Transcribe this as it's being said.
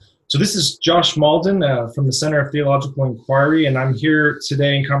So this is Josh Malden from the Center of Theological Inquiry, and I'm here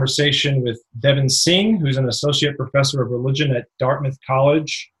today in conversation with Devin Singh, who's an associate professor of religion at Dartmouth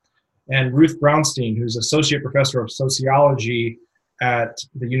College, and Ruth Brownstein, who's associate professor of sociology at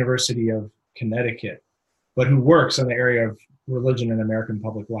the University of Connecticut, but who works in the area of religion and American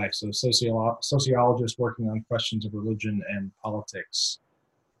public life. So sociologist working on questions of religion and politics.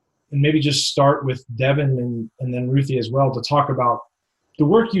 And maybe just start with Devin and then Ruthie as well to talk about the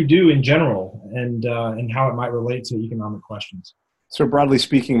work you do in general and how it might relate to economic questions. So broadly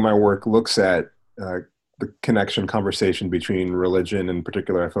speaking, my work looks at the conversation between religion. In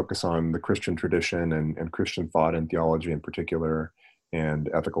particular, I focus on the Christian tradition and Christian thought and theology in particular, and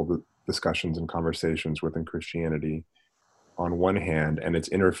ethical discussions and conversations within Christianity on one hand, and its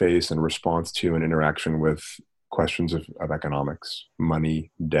interface and response to and interaction with questions of economics,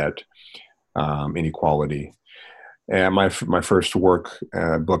 money, debt, inequality. And my first book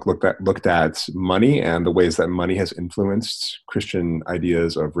looked at money and the ways that money has influenced Christian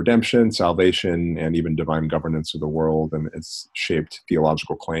ideas of redemption, salvation, and even divine governance of the world, and it's shaped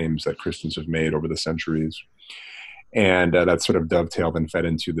theological claims that Christians have made over the centuries. And that sort of dovetailed and fed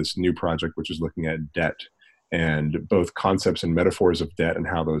into this new project, which is looking at debt and both concepts and metaphors of debt and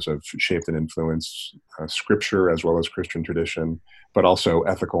how those have shaped and influenced scripture as well as Christian tradition, but also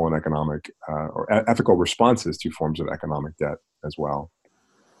ethical and economic ethical responses to forms of economic debt as well.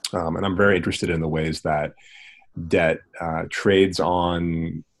 And I'm very interested in the ways that debt trades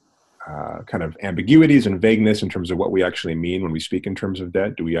on kind of ambiguities and vagueness in terms of what we actually mean when we speak in terms of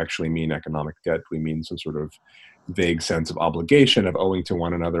debt. Do we actually mean economic debt? Do we mean some sort of vague sense of obligation, of owing to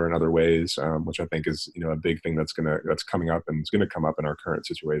one another in other ways, which I think is, a big thing that's coming up and is going to come up in our current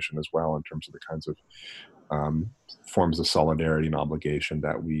situation as well, in terms of the kinds of forms of solidarity and obligation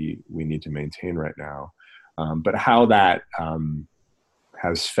that we need to maintain right now. But how that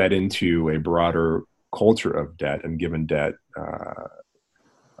has fed into a broader culture of debt and given debt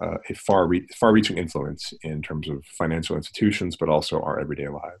a far-reaching influence in terms of financial institutions, but also our everyday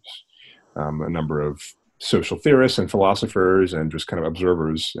lives. A number of social theorists and philosophers and just kind of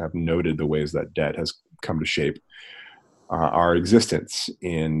observers have noted the ways that debt has come to shape our existence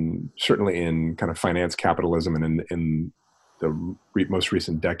certainly in kind of finance capitalism, and in the most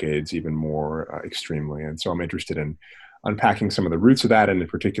recent decades even more extremely. And so I'm interested in unpacking some of the roots of that, and in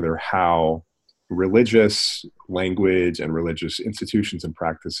particular how religious language and religious institutions and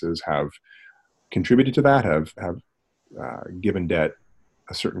practices have contributed to that, have given debt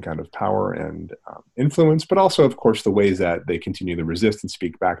a certain kind of power and influence, but also, of course, the ways that they continue to resist and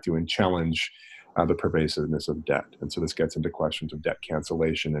speak back to and challenge the pervasiveness of debt. And so this gets into questions of debt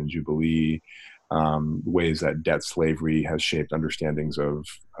cancellation and jubilee, ways that debt slavery has shaped understandings of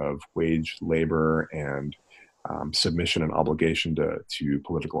wage labor and submission and obligation to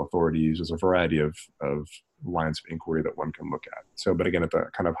political authorities. There's a variety of lines of inquiry that one can look at. So, but again, at the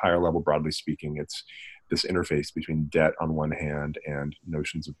kind of higher level, broadly speaking, it's this interface between debt on one hand and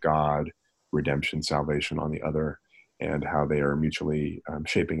notions of God, redemption, salvation on the other, and how they are mutually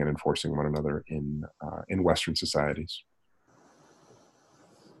shaping and enforcing one another in Western societies.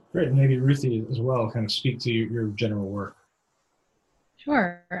 Great. And maybe Ruthie as well, kind of speak to your general work.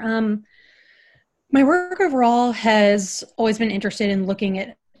 Sure. My work overall has always been interested in looking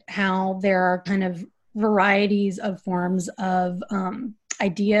at how there are kind of varieties of forms of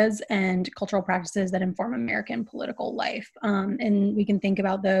ideas and cultural practices that inform American political life. And we can think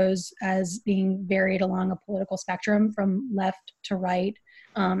about those as being varied along a political spectrum from left to right,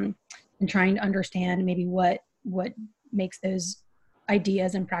 and trying to understand maybe what makes those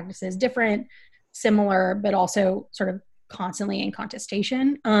ideas and practices different, similar, but also sort of constantly in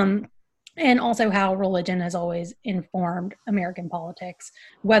contestation. And also how religion has always informed American politics,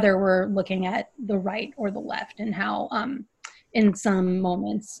 whether we're looking at the right or the left, and how in some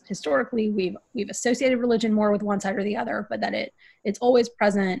moments historically we've associated religion more with one side or the other, but that it's always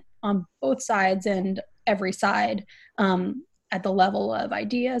present on both sides and every side at the level of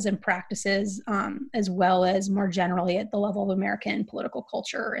ideas and practices, as well as more generally at the level of American political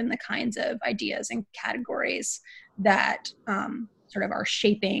culture and the kinds of ideas and categories that sort of are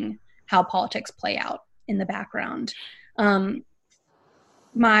shaping how politics play out in the background.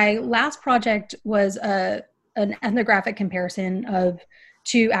 My last project was an ethnographic comparison of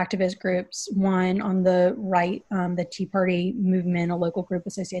two activist groups, one on the right, the Tea Party movement, a local group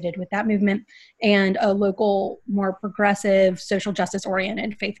associated with that movement, and a local, more progressive, social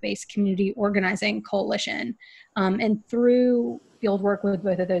justice-oriented, faith-based community organizing coalition. And through fieldwork with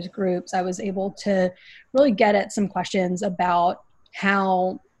both of those groups, I was able to really get at some questions about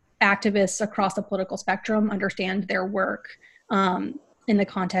how activists across the political spectrum understand their work, in the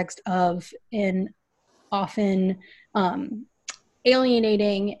context of an often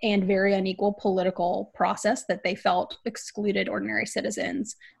alienating and very unequal political process that they felt excluded ordinary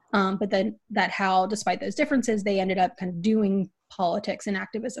citizens. But then how, despite those differences, they ended up kind of doing politics and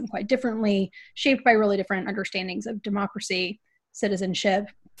activism quite differently, shaped by really different understandings of democracy, citizenship,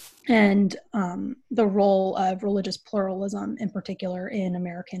 and the role of religious pluralism in particular in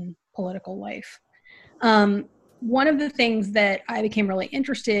American political life. One of the things that I became really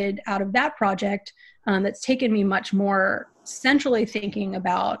interested out of that project that's taken me much more centrally thinking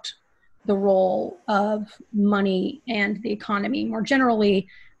about the role of money and the economy more generally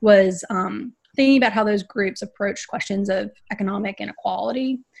was thinking about how those groups approached questions of economic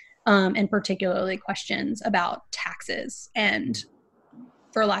inequality, and particularly questions about taxes and,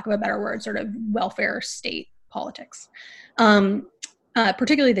 for lack of a better word, sort of welfare state politics.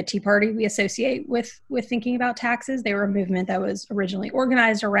 Particularly the Tea Party we associate with thinking about taxes. They were a movement that was originally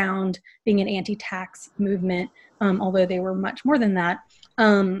organized around being an anti-tax movement, although they were much more than that.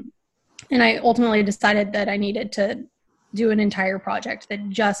 And I ultimately decided that I needed to do an entire project that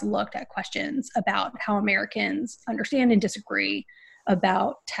just looked at questions about how Americans understand and disagree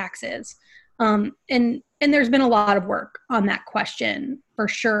about taxes. And there's been a lot of work on that question for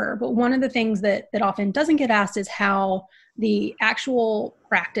sure. But one of the things that often doesn't get asked is how the actual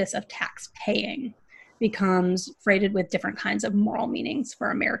practice of tax paying becomes freighted with different kinds of moral meanings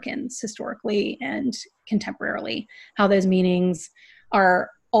for Americans historically and contemporarily, how those meanings are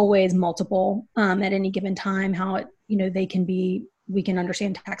always multiple at any given time, how it, we can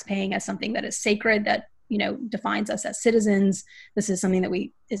understand tax paying as something that is sacred, that defines us as citizens. This is something that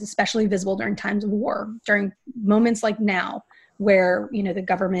is especially visible during times of war, during moments like now, where, the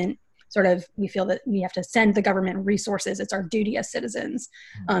government we feel that we have to send the government resources. It's our duty as citizens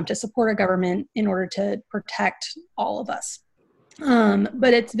to support a government in order to protect all of us.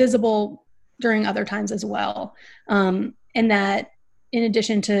 But it's visible during other times as well. And that in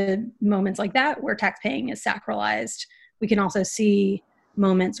addition to moments like that, where tax paying is sacralized, we can also see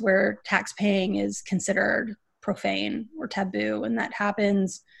moments where tax paying is considered profane or taboo. And that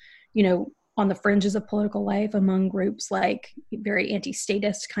happens, on the fringes of political life among groups like very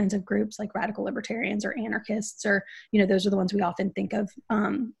anti-statist kinds of groups like radical libertarians or anarchists, or, those are the ones we often think of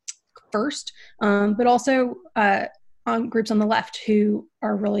first, but also on groups on the left who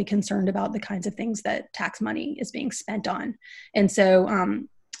are really concerned about the kinds of things that tax money is being spent on. And so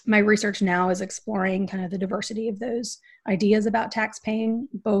my research now is exploring kind of the diversity of those ideas about tax paying,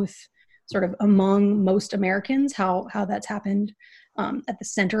 both sort of among most Americans, how that's happened at the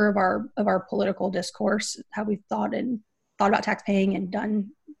center of our political discourse, how we've thought about tax paying and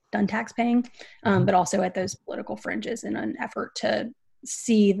done tax paying, but also at those political fringes in an effort to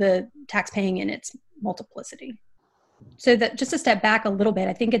see the tax paying in its multiplicity. So that, just to step back a little bit,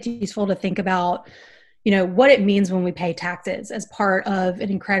 I think it's useful to think about, what it means when we pay taxes as part of an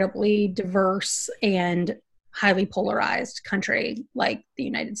incredibly diverse and highly polarized country like the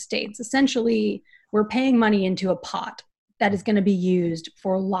United States. Essentially, we're paying money into a pot that is going to be used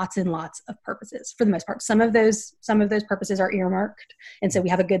for lots and lots of purposes. For the most part, some of those purposes are earmarked, and so we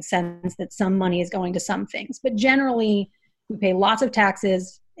have a good sense that some money is going to some things. But generally, we pay lots of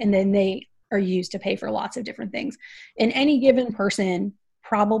taxes, and then they are used to pay for lots of different things. And any given person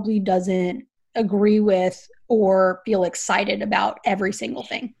probably doesn't agree with or feel excited about every single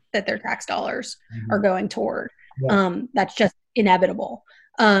thing that their tax dollars are going toward. Yeah. That's just inevitable.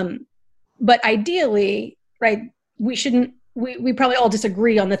 But ideally, right, we probably all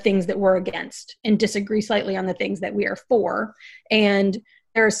disagree on the things that we're against and disagree slightly on the things that we are for. And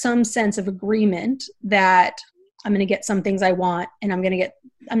there's some sense of agreement that I'm going to get some things I want, and I'm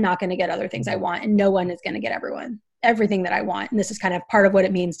not going to get other things I want, and no one is going to get everything that I want. And this is kind of part of what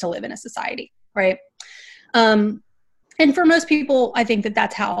it means to live in a society, right? And for most people, I think that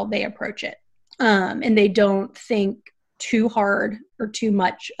that's how they approach it. And they don't think too hard or too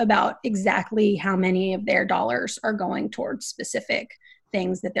much about exactly how many of their dollars are going towards specific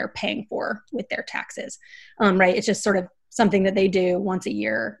things that they're paying for with their taxes, right? It's just sort of something that they do once a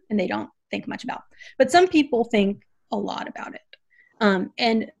year and they don't think much about. But some people think a lot about it.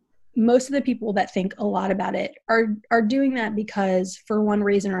 And most of the people that think a lot about it are doing that because, for one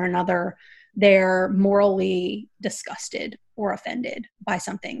reason or another, they're morally disgusted or offended by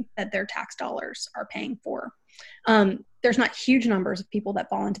something that their tax dollars are paying for. There's not huge numbers of people that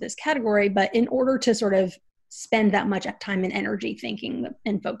fall into this category, but in order to sort of spend that much time and energy thinking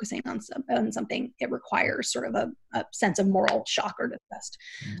and focusing on something, it requires sort of a sense of moral shock or disgust.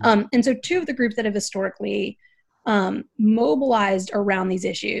 And so two of the groups that have historically mobilized around these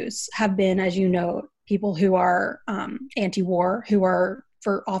issues have been, as you know, people who are anti-war, who are,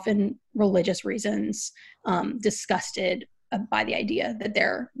 for often religious reasons, disgusted by the idea that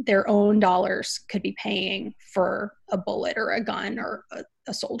their own dollars could be paying for a bullet or a gun or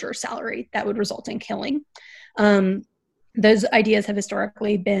a soldier's salary that would result in killing. Those ideas have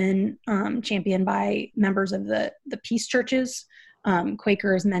historically been championed by members of the peace churches,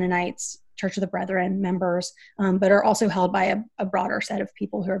 Quakers, Mennonites, Church of the Brethren members, but are also held by a broader set of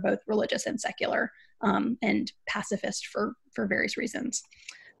people who are both religious and secular, and pacifist for various reasons.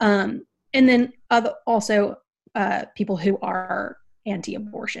 And then also people who are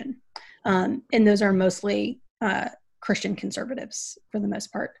anti-abortion. And those are mostly Christian conservatives for the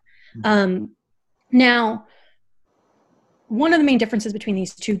most part. Now, one of the main differences between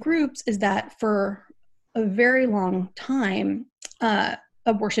these two groups is that for a very long time,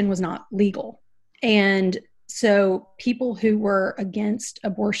 abortion was not legal. And so people who were against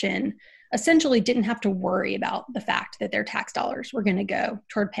abortion essentially didn't have to worry about the fact that their tax dollars were going to go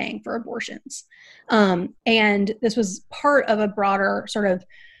toward paying for abortions. And this was part of a broader sort of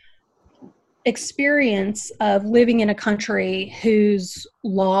experience of living in a country whose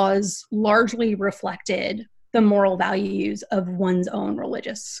laws largely reflected the moral values of one's own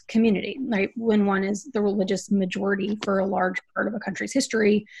religious community, right? When one is the religious majority for a large part of a country's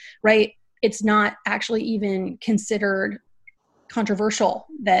history, right? It's not actually even considered controversial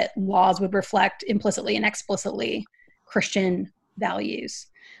that laws would reflect implicitly and explicitly Christian values.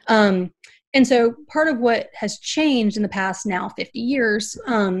 And so part of what has changed in the past now 50 years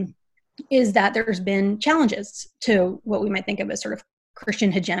is that there's been challenges to what we might think of as sort of Christian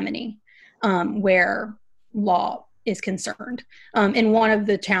hegemony, where law is concerned. And one of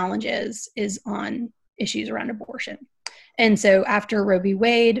the challenges is on issues around abortion. And so after Roe v.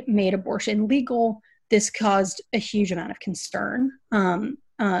 Wade made abortion legal, this caused a huge amount of concern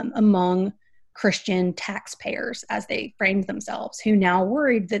among Christian taxpayers as they framed themselves, who now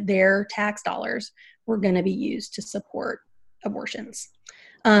worried that their tax dollars were going to be used to support abortions.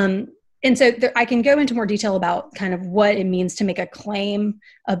 And so I can go into more detail about kind of what it means to make a claim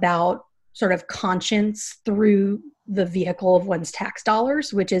about sort of conscience through the vehicle of one's tax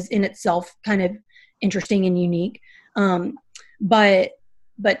dollars, which is in itself kind of interesting and unique. But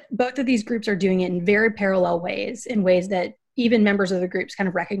both of these groups are doing it in very parallel ways, in ways that even members of the groups kind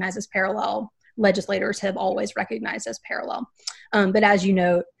of recognize as parallel. Legislators have always recognized as parallel. But as you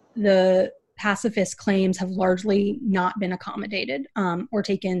know, the pacifist claims have largely not been accommodated or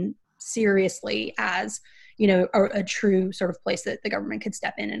taken seriously as, you know, a true sort of place that the government could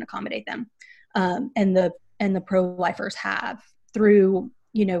step in and accommodate them. And the pro-lifers have, through,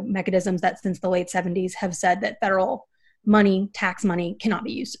 you know, mechanisms that since the late 70s have said that federal money, tax money, cannot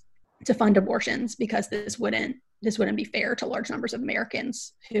be used to fund abortions because this wouldn't be fair to large numbers of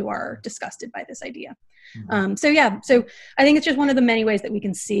Americans who are disgusted by this idea. Mm-hmm. So I think it's just one of the many ways that we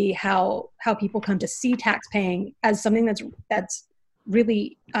can see how people come to see tax paying as something that's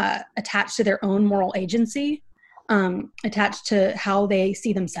really attached to their own moral agency, attached to how they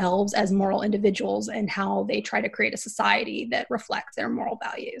see themselves as moral individuals and how they try to create a society that reflects their moral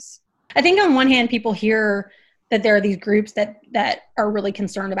values. I think on one hand, people hear that there are these groups that are really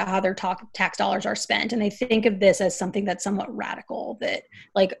concerned about how their tax dollars are spent. And they think of this as something that's somewhat radical,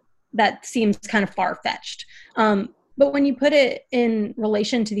 that seems kind of far-fetched. But when you put it in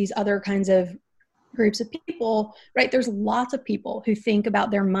relation to these other kinds of groups of people, right, there's lots of people who think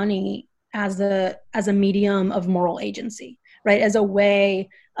about their money as a medium of moral agency, right, as a way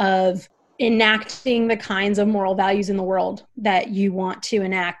of enacting the kinds of moral values in the world that you want to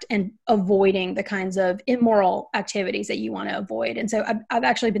enact and avoiding the kinds of immoral activities that you want to avoid. And so I've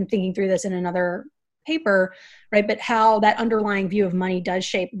actually been thinking through this in another paper, right? But how that underlying view of money does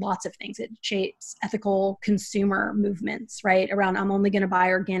shape lots of things. It shapes ethical consumer movements, right? Around, I'm only going to buy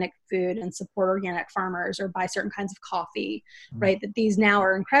organic food and support organic farmers, or buy certain kinds of coffee, right? That these now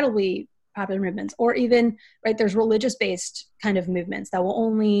are incredibly popular movements. Or even, right, there's religious-based kind of movements that will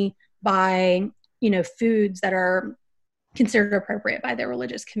only buy, you know, foods that are considered appropriate by their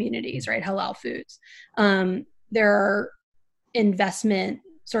religious communities, right? Halal foods. There are investment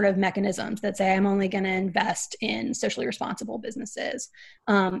sort of mechanisms that say, I'm only going to invest in socially responsible businesses.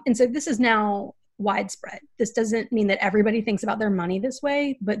 And so this is now widespread. This doesn't mean that everybody thinks about their money this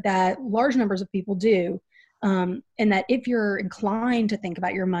way, but that large numbers of people do. And that if you're inclined to think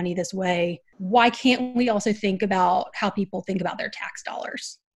about your money this way, why can't we also think about how people think about their tax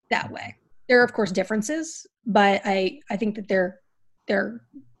dollars that way? There are, of course, differences, but I think that there are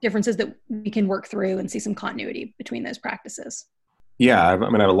differences that we can work through and see some continuity between those practices. Yeah, I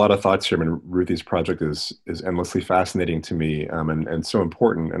mean, I have a lot of thoughts here. I mean, Ruthie's project is endlessly fascinating to me, and so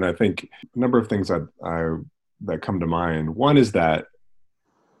important. And I think a number of things that come to mind. One is that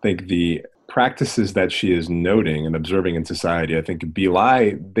I think the practices that she is noting and observing in society, I think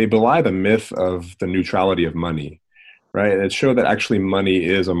belie the myth of the neutrality of money, right? It show that actually money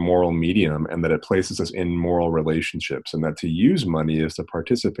is a moral medium and that it places us in moral relationships, and that to use money is to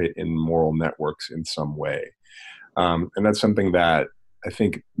participate in moral networks in some way. And that's something that I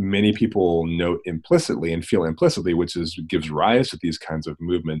think many people note implicitly and feel implicitly, which is gives rise to these kinds of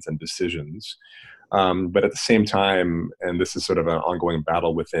movements and decisions. But at the same time, and this is sort of an ongoing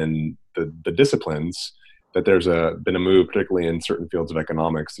battle within the disciplines, that been a move, particularly in certain fields of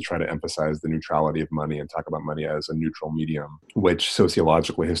economics, to try to emphasize the neutrality of money and talk about money as a neutral medium, which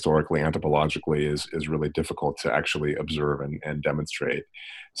sociologically, historically, anthropologically is really difficult to actually observe and demonstrate.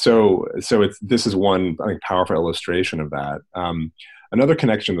 So this is one, I think, powerful illustration of that. Another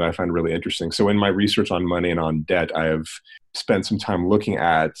connection that I find really interesting. So in my research on money and on debt, I have spent some time looking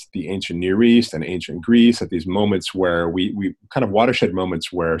at the ancient Near East and ancient Greece, at these moments where we kind of watershed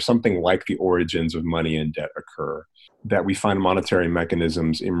moments where something like the origins of money and debt occur, that we find monetary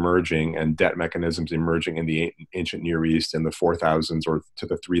mechanisms emerging and debt mechanisms emerging in the ancient Near East in the 4000s or to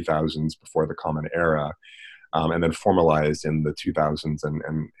the 3000s before the Common Era, and then formalized in the 2000s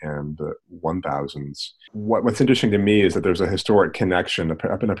and the 1000s. What's interesting to me is that there's a historic connection,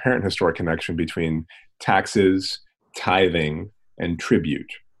 an apparent historic connection between taxes, tithing, and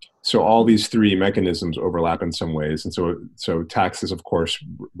tribute. So all these three mechanisms overlap in some ways. And so taxes, of course,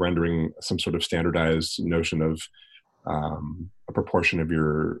 rendering some sort of standardized notion of a proportion of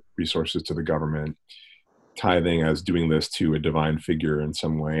your resources to the government, tithing as doing this to a divine figure in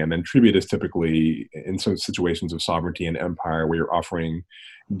some way. And then tribute is typically in some situations of sovereignty and empire where you're offering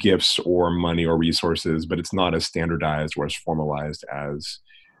gifts or money or resources, but it's not as standardized or as formalized as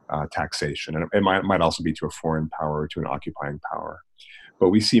taxation. And it might also be to a foreign power, to an occupying power. But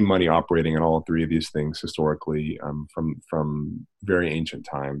we see money operating in all three of these things historically, from very ancient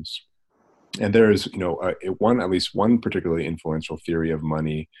times. And there is, at least one particularly influential theory of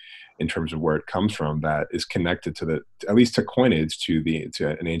money in terms of where it comes from that is connected to at least to coinage, to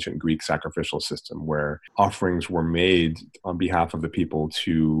an ancient Greek sacrificial system where offerings were made on behalf of the people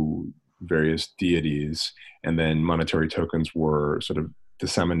to various deities, and then monetary tokens were sort of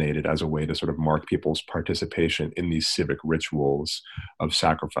disseminated as a way to sort of mark people's participation in these civic rituals of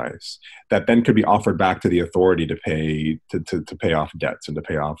sacrifice that then could be offered back to the authority to pay off debts and to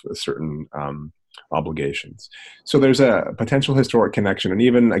pay off certain obligations. So there's a potential historic connection. And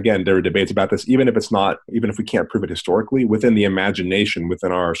even, again, there are debates about this, even if we can't prove it historically, within the imagination,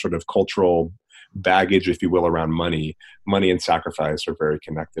 within our sort of cultural baggage, if you will, around money and sacrifice are very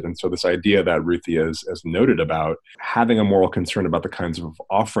connected. And so this idea that Ruthie has noted about having a moral concern about the kinds of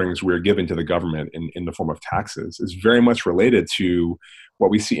offerings we're giving to the government in the form of taxes is very much related to what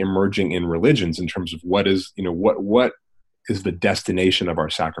we see emerging in religions in terms of what is the destination of our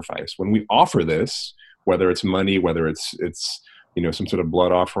sacrifice. When we offer this, whether it's money, whether it's some sort of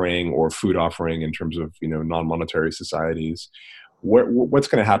blood offering or food offering in terms of non-monetary societies, what's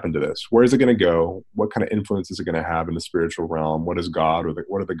going to happen to this? Where is it going to go? What kind of influence is it going to have in the spiritual realm? What is God, or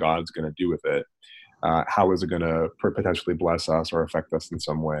what are the gods going to do with it? How is it going to potentially bless us or affect us in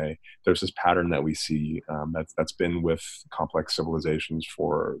some way? There's this pattern that we see that's been with complex civilizations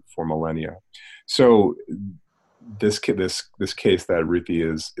for millennia. So this case that Ruthie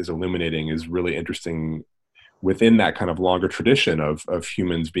is illuminating is really interesting within that kind of longer tradition of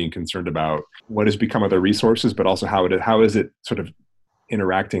humans being concerned about what has become of their resources, but also how is it sort of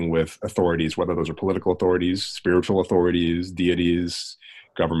interacting with authorities, whether those are political authorities, spiritual authorities, deities,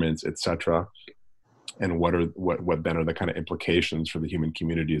 governments, etc. And what then are the kind of implications for the human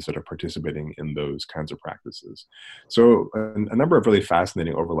communities that are participating in those kinds of practices? So a number of really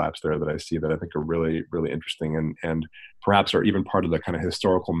fascinating overlaps there that I see that I think are really, really interesting and perhaps are even part of the kind of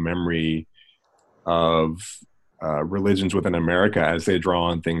historical memory of religions within America as they draw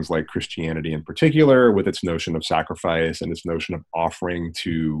on things like Christianity in particular, with its notion of sacrifice and its notion of offering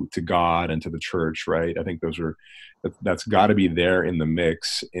to God and to the church, right? I think that's got to be there in the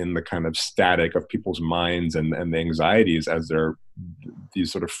mix, in the kind of static of people's minds and the anxieties as they're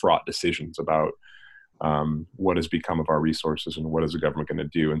these sort of fraught decisions about what has become of our resources and what is the government going to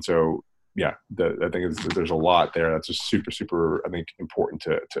do. And so, yeah, I think there's a lot there that's just super, super, I think, important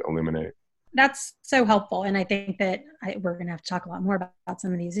to illuminate. That's so helpful. And I think that we're going to have to talk a lot more about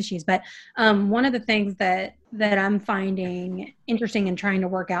some of these issues. But one of the things that I'm finding interesting and trying to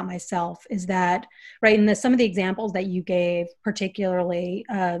work out myself is that, right, in some of the examples that you gave, particularly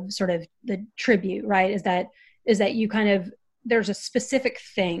sort of the tribute, right, is that you kind of there's a specific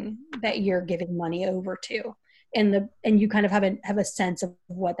thing that you're giving money over to, and you kind of have a sense of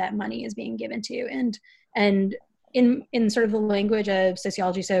what that money is being given to, and in sort of the language of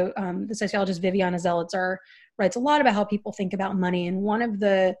sociology. So the sociologist Viviana Zelizer writes a lot about how people think about money, and one of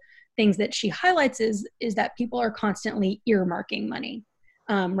the things that she highlights is that people are constantly earmarking money.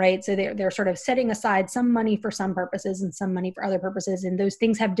 Right. So they're sort of setting aside some money for some purposes and some money for other purposes. And those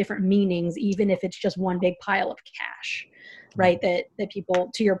things have different meanings, even if it's just one big pile of cash, right? That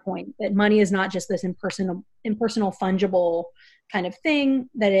people, to your point, that money is not just this impersonal, fungible kind of thing,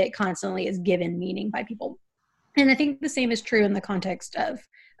 that it constantly is given meaning by people. And I think the same is true in the context of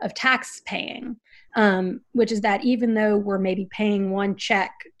tax paying, which is that even though we're maybe paying one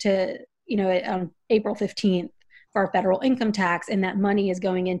check to, on April 15th, for our federal income tax, and that money is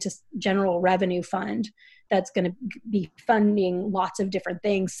going into general revenue fund that's going to be funding lots of different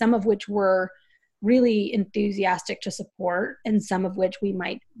things, some of which we're really enthusiastic to support and some of which we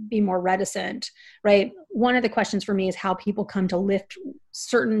might be more reticent, right? One of the questions for me is how people come to lift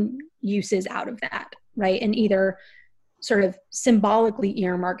certain uses out of that, right? And either sort of symbolically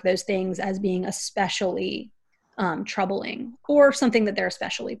earmark those things as being especially troubling or something that they're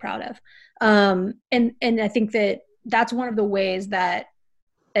especially proud of. And I think that that's one of the ways that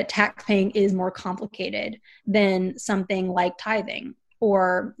tax paying is more complicated than something like tithing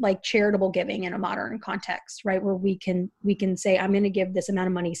or like charitable giving in a modern context, right? Where we can say, I'm going to give this amount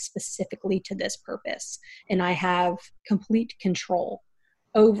of money specifically to this purpose, and I have complete control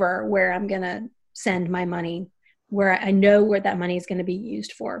over where I'm going to send my money, where I know where that money is going to be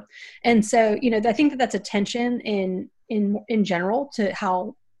used for. And so, I think that that's a tension in general to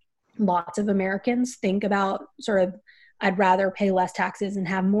how lots of Americans think about sort of, I'd rather pay less taxes and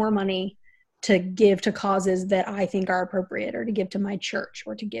have more money to give to causes that I think are appropriate, or to give to my church,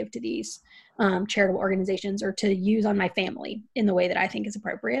 or to give to these charitable organizations, or to use on my family in the way that I think is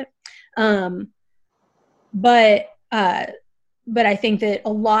appropriate. But I think that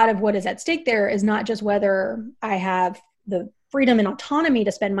a lot of what is at stake there is not just whether I have the freedom and autonomy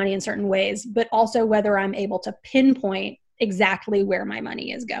to spend money in certain ways, but also whether I'm able to pinpoint exactly where my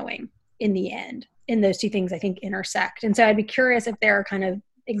money is going in the end. And those two things, I think, intersect. And so I'd be curious if there are kind of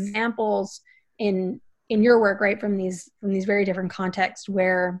examples in your work, right, from these very different contexts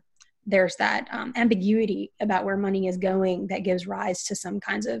where there's that ambiguity about where money is going that gives rise to some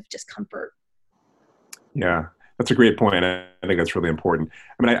kinds of discomfort. Yeah. That's a great point. I think that's really important.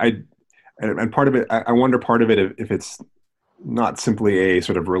 I mean, and part of it, I wonder part of it if it's not simply a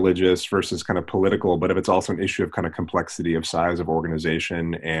sort of religious versus kind of political, but if it's also an issue of kind of complexity of size of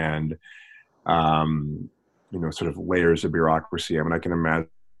organization and, sort of layers of bureaucracy. I mean, I can imagine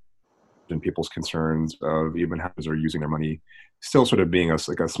people's concerns of even how they're using their money still sort of being a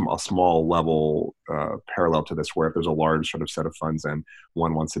small level parallel to this, where if there's a large sort of set of funds and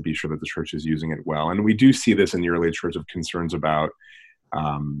one wants to be sure that the church is using it well. And we do see this in the early church of concerns about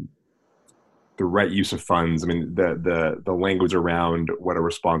the right use of funds. I mean, the language around what a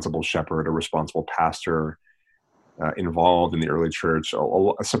responsible shepherd, a responsible pastor involved in the early church,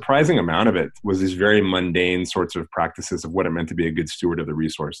 a surprising amount of it was these very mundane sorts of practices of what it meant to be a good steward of the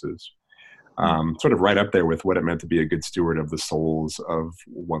resources. Sort of right up there with what it meant to be a good steward of the souls of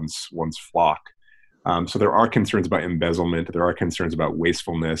one's flock. So there are concerns about embezzlement. There are concerns about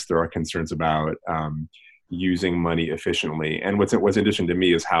wastefulness. There are concerns about using money efficiently. And what's interesting to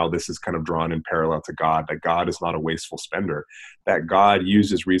me is how this is kind of drawn in parallel to God, that God is not a wasteful spender, that God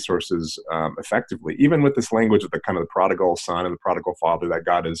uses resources effectively, even with this language of the kind of the prodigal son and the prodigal father, that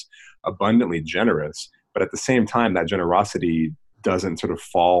God is abundantly generous. But at the same time, that generosity doesn't sort of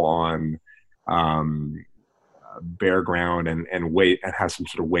fall on bare ground and weight and has some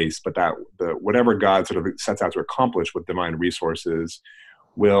sort of waste, but that whatever God sort of sets out to accomplish with divine resources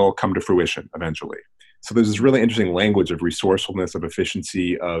will come to fruition eventually. So there's this really interesting language of resourcefulness, of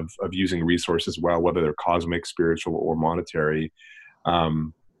efficiency, of using resources well, whether they're cosmic, spiritual, or monetary.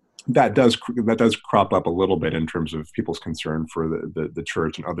 That does crop up a little bit in terms of people's concern for the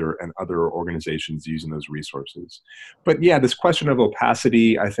church and other organizations using those resources. But yeah, this question of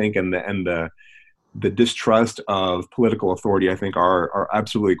opacity, I think, and the distrust of political authority, I think, are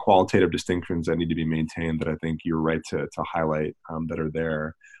absolutely qualitative distinctions that need to be maintained, that I think you're right to highlight, that are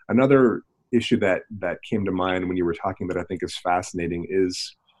there. Another issue that came to mind when you were talking that I think is fascinating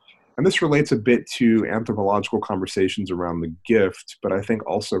is, and this relates a bit to anthropological conversations around the gift, but I think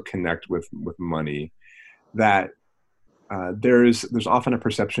also connect with money, that there's often a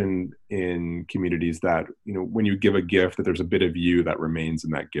perception in communities that, when you give a gift, that there's a bit of you that remains in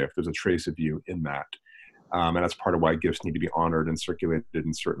that gift. There's a trace of you in that. And that's part of why gifts need to be honored and circulated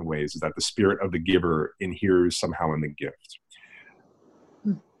in certain ways, is that the spirit of the giver inheres somehow in the gift.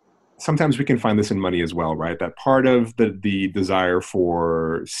 sometimes we can find this in money as well, right? That part of the desire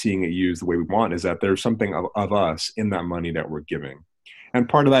for seeing it used the way we want is that there's something of us in that money that we're giving. And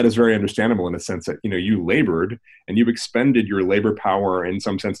part of that is very understandable in the sense that, you labored and you've expended your labor power in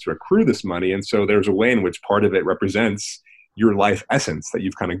some sense to accrue this money. And so there's a way in which part of it represents your life essence that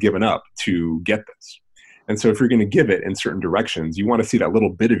you've kind of given up to get this. And so if you're going to give it in certain directions, you want to see that little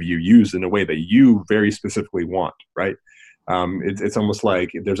bit of you used in a way that you very specifically want, right? It's almost like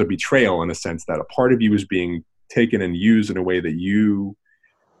there's a betrayal in a sense that a part of you is being taken and used in a way that you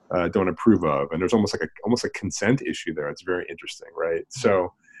don't approve of. And there's almost a consent issue there. It's very interesting, right?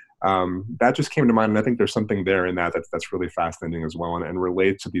 So that just came to mind. And I think there's something there in that's really fascinating as well, and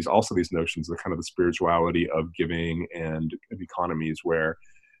relates to these notions of kind of the spirituality of giving and of economies where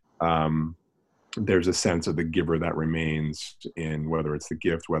there's a sense of the giver that remains in whether it's the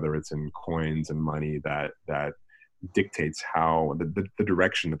gift, whether it's in coins and money that dictates how the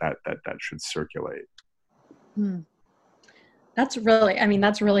direction that should circulate. That's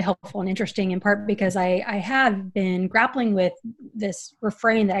really helpful and interesting, in part because I have been grappling with this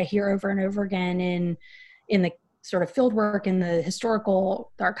refrain that I hear over and over again in the sort of field work, in the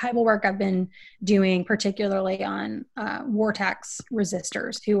archival work I've been doing, particularly on war tax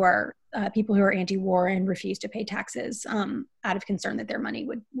resistors, who are people who are anti-war and refuse to pay taxes out of concern that their money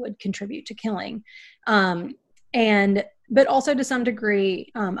would contribute to killing. But also to some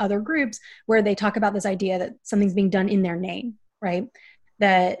degree, other groups where they talk about this idea that something's being done in their name, right?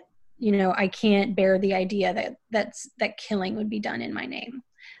 That, I can't bear the idea that killing would be done in my name.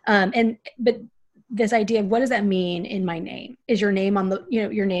 But this idea of what does that mean in my name? Is your name on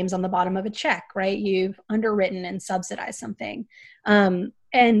your name's on the bottom of a check, right? You've underwritten and subsidized something.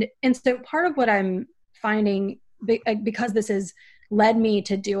 And so part of what I'm finding, because this has led me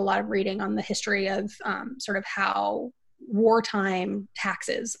to do a lot of reading on the history of sort of how wartime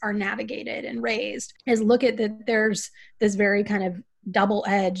taxes are navigated and raised, is look at that there's this very kind of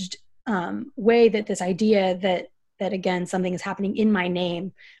double-edged way that this idea that again, something is happening in my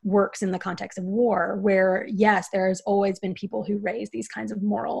name works in the context of war, where yes, there's always been people who raise these kinds of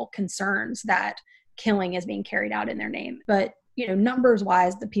moral concerns that killing is being carried out in their name. But numbers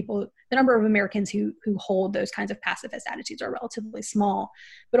wise, the number of Americans who hold those kinds of pacifist attitudes are relatively small,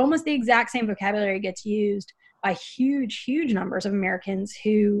 but almost the exact same vocabulary gets used by huge numbers of Americans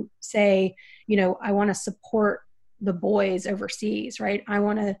who say, I want to support the boys overseas, right?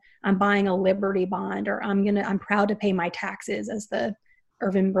 I'm buying a Liberty bond, or I'm proud to pay my taxes, as the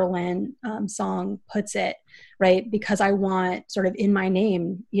Irving Berlin song puts it, right? Because I want sort of in my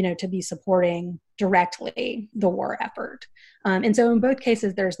name, to be supporting directly the war effort. And so in both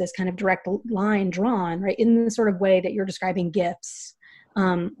cases, there's this kind of direct line drawn, right? In the sort of way that you're describing gifts,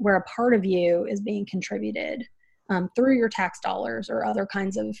 where a part of you is being contributed through your tax dollars or other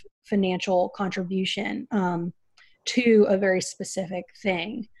kinds of financial contribution to a very specific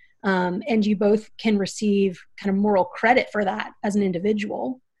thing. And you both can receive kind of moral credit for that as an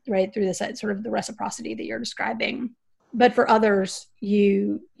individual, right? Through this sort of the reciprocity that you're describing. But for others,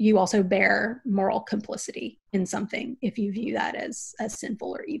 you also bear moral complicity in something if you view that as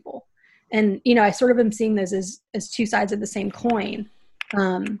sinful or evil. And, I sort of am seeing those as two sides of the same coin.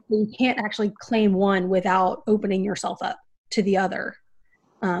 You can't actually claim one without opening yourself up to the other.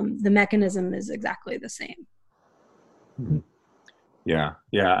 The mechanism is exactly the same. Yeah.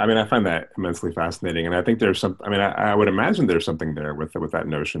 I find that immensely fascinating, and I think there's I would imagine there's something there with that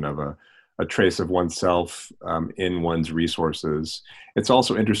notion of a trace of oneself in one's resources. It's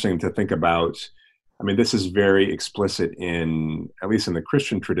also interesting to think about. This is very explicit at least in the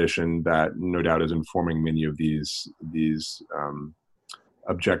Christian tradition, that no doubt is informing many of these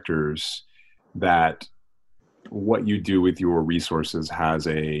objectors, that what you do with your resources has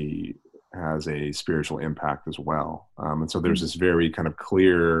a spiritual impact as well. And so there's this very kind of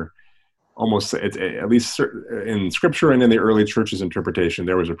clear, almost at least in scripture and in the early church's interpretation,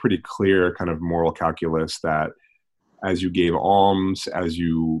 there was a pretty clear kind of moral calculus that as you gave alms, as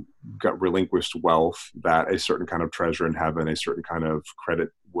you got relinquished wealth, that a certain kind of treasure in heaven, a certain kind of credit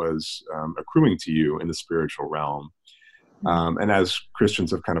was accruing to you in the spiritual realm. And as Christians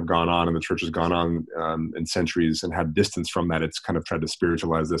have kind of gone on, and the church has gone on in centuries and had distance from that, it's kind of tried to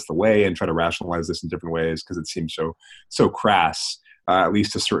spiritualize this away and try to rationalize this in different ways because it seems so crass, at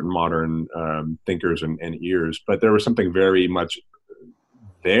least to certain modern thinkers and ears. But there was something very much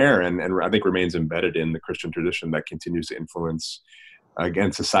there, and I think remains embedded in the Christian tradition that continues to influence,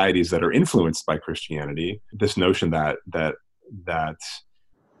 again, societies that are influenced by Christianity. This notion that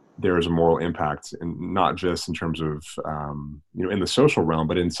there is a moral impact, and not just in terms of in the social realm,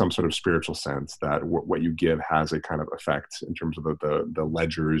 but in some sort of spiritual sense, that what you give has a kind of effect in terms of the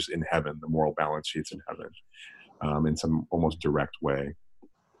ledgers in heaven, the moral balance sheets in heaven, in some almost direct way.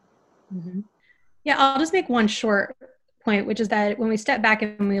 Mm-hmm. Yeah, I'll just make one short point, which is that when we step back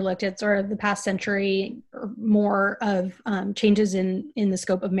and we looked at sort of the past century or more of changes in the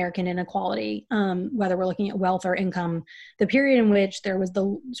scope of American inequality, whether we're looking at wealth or income, the period in which there was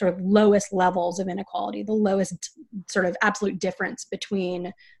the sort of lowest levels of inequality, the lowest sort of absolute difference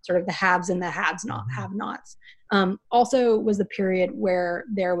between sort of the haves and the have-nots, also was the period where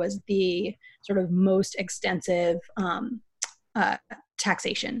there was the sort of most extensive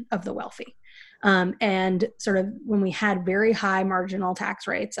taxation of the wealthy. And sort of when we had very high marginal tax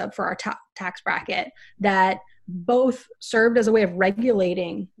rates up for our tax bracket, that both served as a way of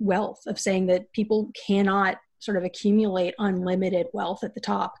regulating wealth, of saying that people cannot sort of accumulate unlimited wealth at the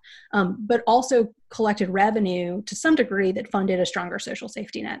top, but also collected revenue to some degree that funded a stronger social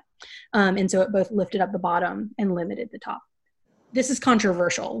safety net. And so it both lifted up the bottom and limited the top. This is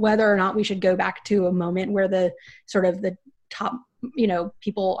controversial, whether or not we should go back to a moment where the sort of the top,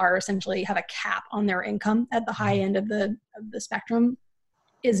 people are essentially have a cap on their income at the high end of the spectrum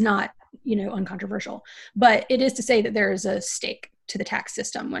is not, uncontroversial. But it is to say that there is a stake to the tax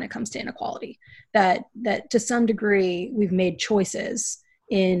system when it comes to inequality, that to some degree we've made choices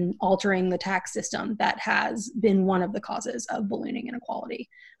in altering the tax system that has been one of the causes of ballooning inequality.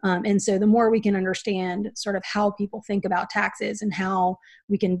 And so the more we can understand sort of how people think about taxes and how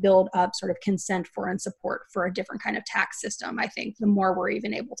we can build up sort of consent for and support for a different kind of tax system, I think the more we're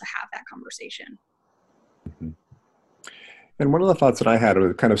even able to have that conversation. Mm-hmm. And one of the thoughts that I had,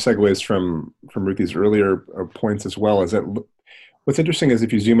 it kind of segues from Ruthie's earlier points as well, is that what's interesting is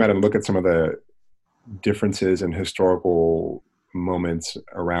if you zoom out and look at some of the differences in historical moments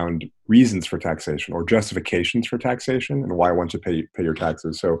around reasons for taxation or justifications for taxation and why one should pay your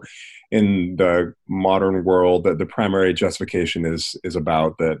taxes. So in the modern world, the primary justification is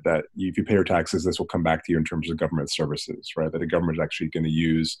about that if you pay your taxes, this will come back to you in terms of government services, right? That the government is actually going to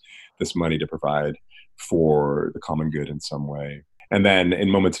use this money to provide for the common good in some way. And then in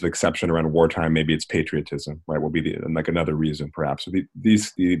moments of exception around wartime, maybe it's patriotism, right? Will be like another reason perhaps. So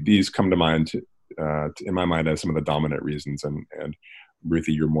these come to mind in my mind as some of the dominant reasons, and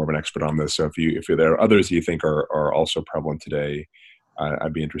Ruthie, you're more of an expert on this. So if there are others you think are also prevalent today,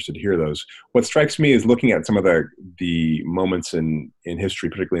 I'd be interested to hear those. What strikes me is looking at some of the moments in history,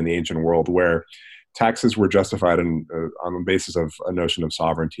 particularly in the ancient world, where taxes were justified on the basis of a notion of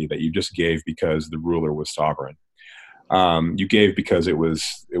sovereignty, that you just gave because the ruler was sovereign. You gave because it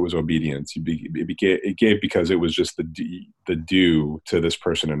was obedience. It gave because it was just the due to this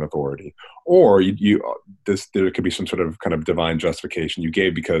person in authority, or there could be some sort of kind of divine justification. You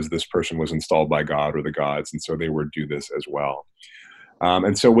gave because this person was installed by God or the gods, and so they were due this as well.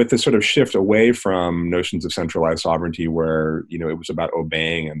 And so with this sort of shift away from notions of centralized sovereignty, where it was about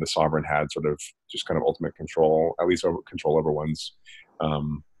obeying and the sovereign had sort of just kind of ultimate control, at least control over one's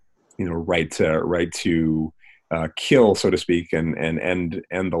right to kill, so to speak, and end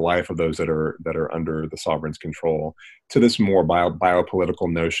the life of those that are under the sovereign's control, to this more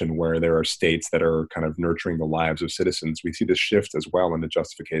biopolitical notion where there are states that are kind of nurturing the lives of citizens. We see this shift as well in the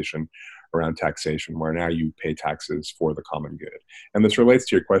justification around taxation, where now you pay taxes for the common good. And this relates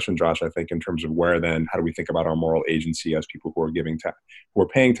to your question, Josh, I think, in terms of how do we think about our moral agency as people who are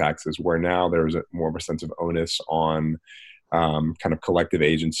paying taxes, where now there's more of a sense of onus on kind of collective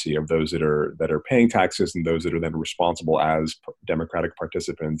agency of those that are paying taxes, and those that are then responsible as democratic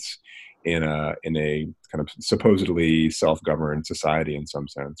participants in a kind of supposedly self-governed society in some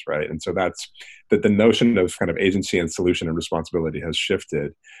sense, right? And so that's that the notion of kind of agency and solution and responsibility has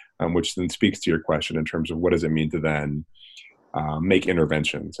shifted, which then speaks to your question in terms of what does it mean to then make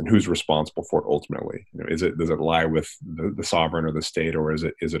interventions, and who's responsible for it ultimately? Does it lie with the sovereign or the state, or is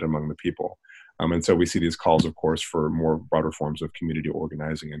it among the people? And so we see these calls, of course, for more broader forms of community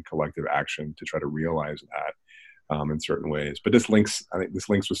organizing and collective action to try to realize that in certain ways. But I think this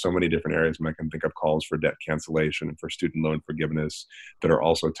links with so many different areas. I can think of calls for debt cancellation and for student loan forgiveness that are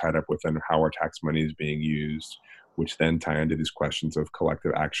also tied up within how our tax money is being used, which then tie into these questions of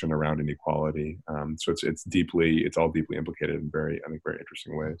collective action around inequality. So it's all deeply implicated in very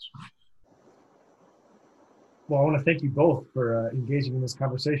interesting ways. Well, I want to thank you both for engaging in this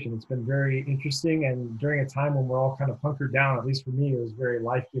conversation. It's been very interesting, and during a time when we're all kind of hunkered down, at least for me, it was very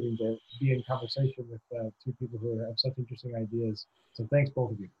life-giving to be in conversation with two people who have such interesting ideas. So thanks,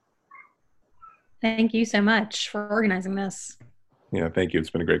 both of you. Thank you so much for organizing this. Yeah, thank you. It's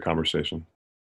been a great conversation.